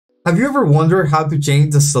Have you ever wondered how to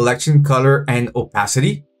change the selection color and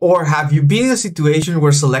opacity? Or have you been in a situation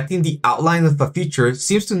where selecting the outline of a feature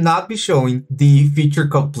seems to not be showing the feature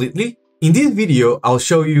completely? In this video, I'll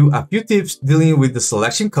show you a few tips dealing with the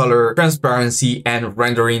selection color, transparency, and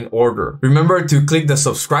rendering order. Remember to click the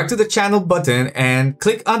subscribe to the channel button and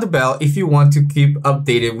click on the bell if you want to keep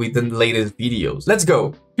updated with the latest videos. Let's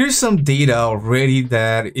go! Here's some data already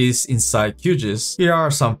that is inside QGIS. Here are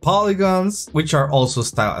some polygons, which are also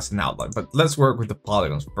styled as an outline, but let's work with the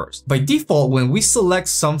polygons first. By default, when we select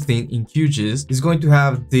something in QGIS, it's going to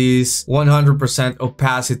have this 100%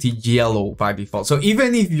 opacity yellow by default. So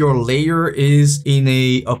even if your layer is in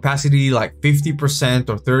a opacity like 50%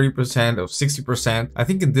 or 30% or 60%, I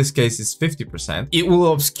think in this case it's 50%, it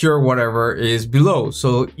will obscure whatever is below.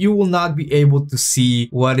 So you will not be able to see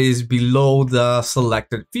what is below the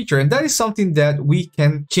selected feature, and that is something that we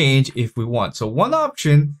can change if we want. So one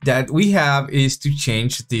option that we have is to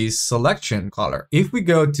change this selection color. If we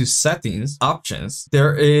go to settings, options,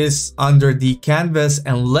 there is under the canvas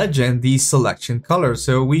and legend the selection color.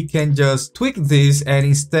 So we can just tweak this, and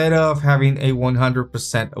instead of having a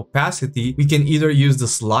 100% opacity, we can either use the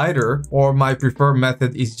slider, or my preferred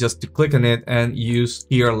method is just to click on it and use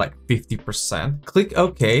here like 50%. Click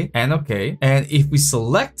OK and OK. And if we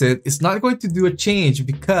select it, it's not going to do a change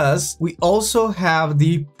because we also have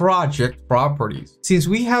the project properties. Since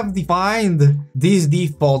we have defined this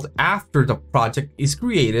default after the project is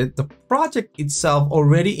created, the project itself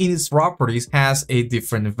already in its properties has a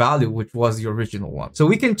different value, which was the original one. So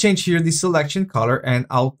we can change here the selection color, and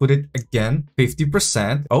I'll put it again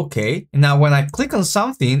 50%. Okay. And now when I click on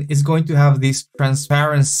something, it's going to have this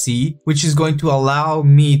transparency, which is going to allow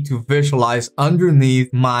me to visualize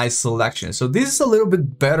underneath my selection. So this is a little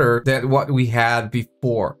bit better than what we had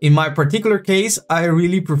before. In my particular case, I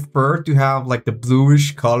really prefer to have like the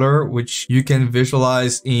bluish color, which you can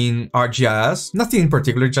visualize in QGIS. Nothing in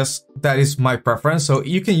particular, just that is my preference. So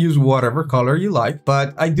you can use whatever color you like,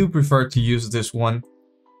 but I do prefer to use this one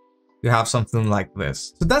to have something like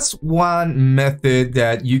this. So that's one method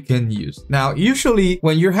that you can use. Now, usually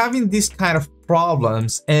when you're having these kind of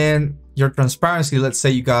problems and your transparency, let's say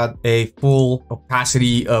you got a full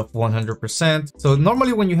opacity of 100%. So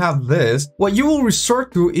normally when you have this, what you will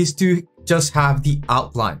resort to is to just have the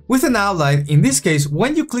outline. With an outline, in this case,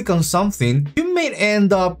 when you click on something, you may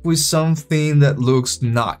end up with something that looks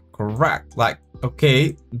not correct. Like,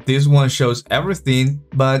 okay, this one shows everything,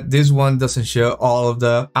 but this one doesn't show all of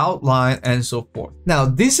the outline and so forth. Now,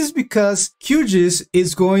 this is because QGIS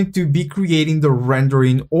is going to be creating the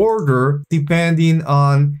rendering order depending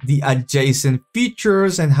on the adjacent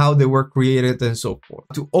features and how they were created and so forth.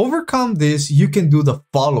 To overcome this, you can do the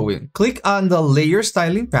following. Click on the layer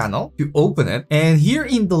styling panel to open it. And here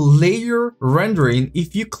in the layer rendering,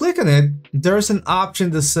 if you click on it, there's an option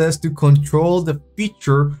that says to control the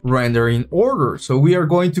feature rendering order. So we are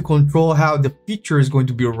going to control how the feature is going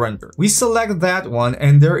to be rendered. We select that one,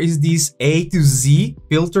 and there is this A to Z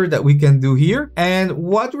filter that we can do here. And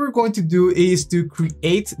what we're going to do is to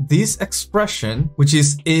create this expression, which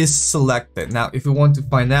is selected. Now, if we want to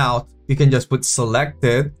find out, you can just put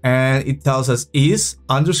selected, and it tells us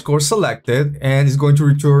is_selected, and it's going to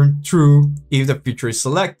return true if the feature is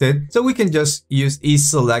selected. So we can just use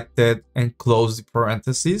is_selected and close the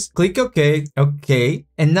parentheses. Click OK, OK.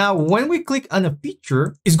 And now when we click on a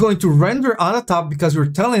feature, it's going to render on the top because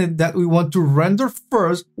we're telling it that we want to render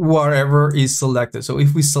first whatever is selected. So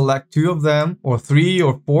if we select 2 of them, or 3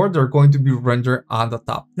 or 4, they're going to be rendered on the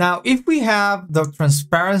top. Now, if we have the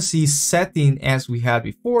transparency setting as we had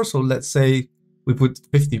before, so let's say we put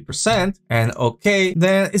 50% and OK,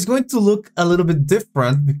 then it's going to look a little bit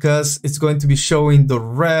different because it's going to be showing the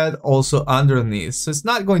red also underneath. So it's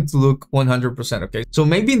not going to look 100% okay. So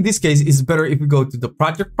maybe in this case, it's better if we go to the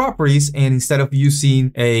project properties, and instead of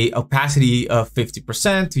using a opacity of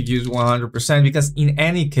 50% to use 100%, because in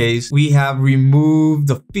any case, we have removed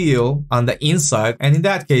the fill on the inside. And in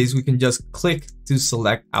that case, we can just click to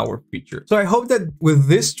select our feature. So I hope that with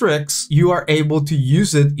these tricks, you are able to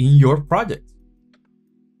use it in your project.